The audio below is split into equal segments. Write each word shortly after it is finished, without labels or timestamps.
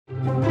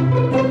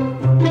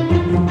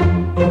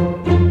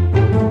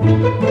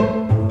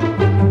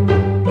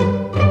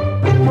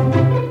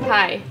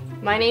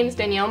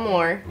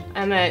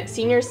I'm a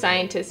senior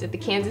scientist at the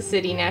Kansas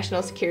City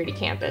National Security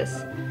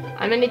Campus.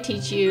 I'm going to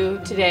teach you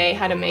today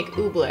how to make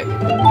oobleck.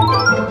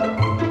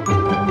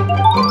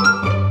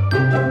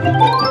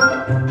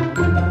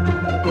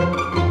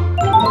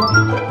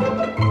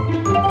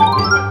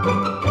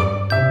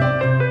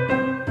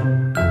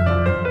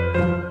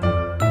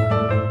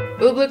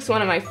 Oobleck's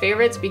one of my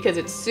favorites because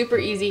it's super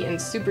easy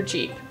and super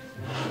cheap.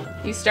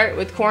 You start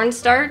with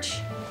cornstarch.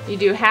 You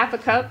do half a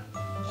cup,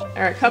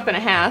 or a cup and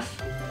a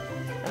half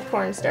of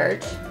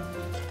cornstarch.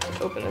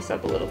 Open this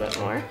up a little bit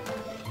more.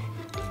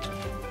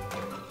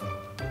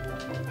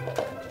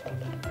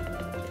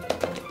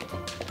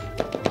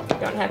 You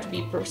don't have to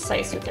be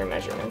precise with your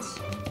measurements.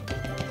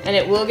 And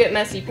it will get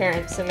messy,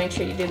 parents, so make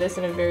sure you do this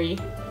in a very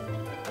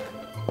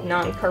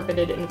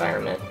non-carpeted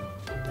environment.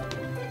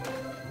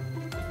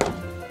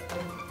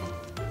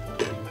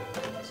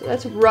 So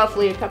that's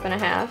roughly a cup and a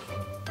half.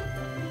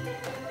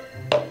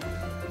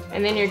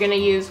 And then you're going to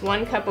use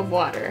 1 cup of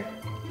water.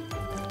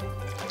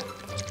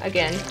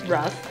 Again,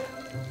 rough.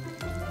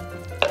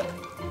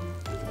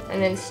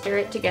 And then stir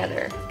it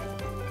together.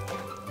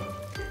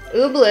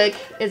 Oobleck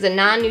is a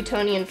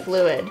non-Newtonian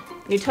fluid.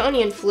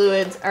 Newtonian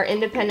fluids are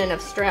independent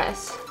of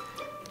stress.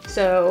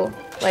 So,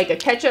 like a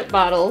ketchup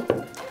bottle,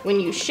 when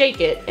you shake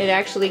it, it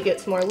actually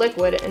gets more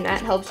liquid, and that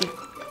helps you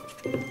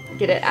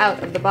get it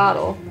out of the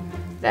bottle.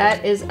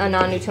 That is a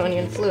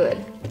non-Newtonian fluid.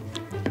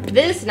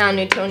 This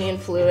non-Newtonian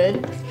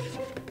fluid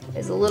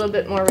is a little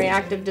bit more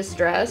reactive to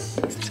stress.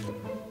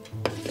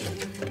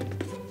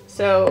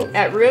 So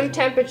at room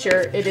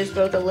temperature, it is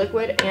both a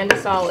liquid and a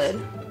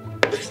solid.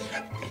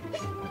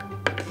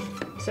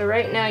 So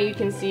right now you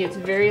can see it's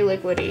very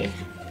liquidy.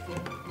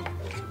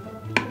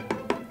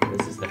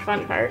 This is the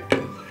fun part.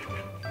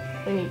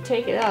 When you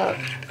take it up,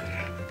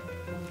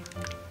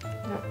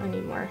 oh, I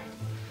need more.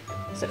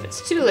 So if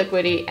it's too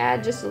liquidy,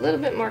 add just a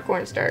little bit more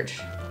cornstarch.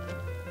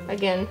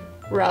 Again,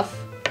 rough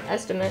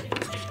estimate.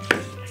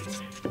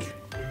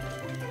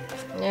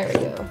 There we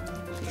go.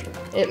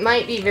 It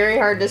might be very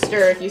hard to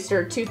stir if you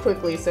stir too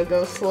quickly, so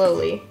go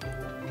slowly.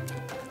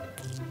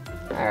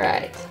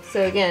 Alright,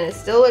 so again, it's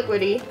still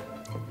liquidy.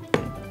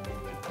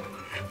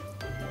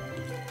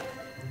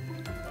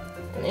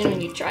 And then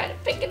when you try to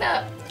pick it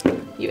up,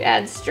 you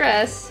add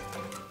stress,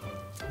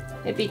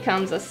 it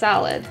becomes a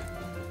solid.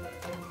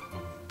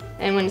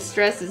 And when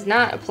stress is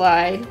not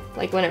applied,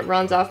 like when it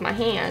runs off my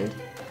hand,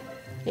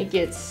 it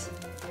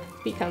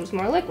becomes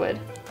more liquid.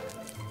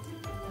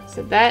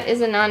 So that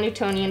is a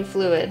non-Newtonian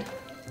fluid.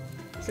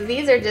 So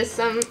these are just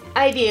some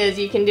ideas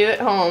you can do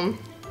at home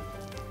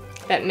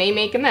that may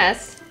make a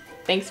mess.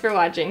 Thanks for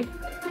watching.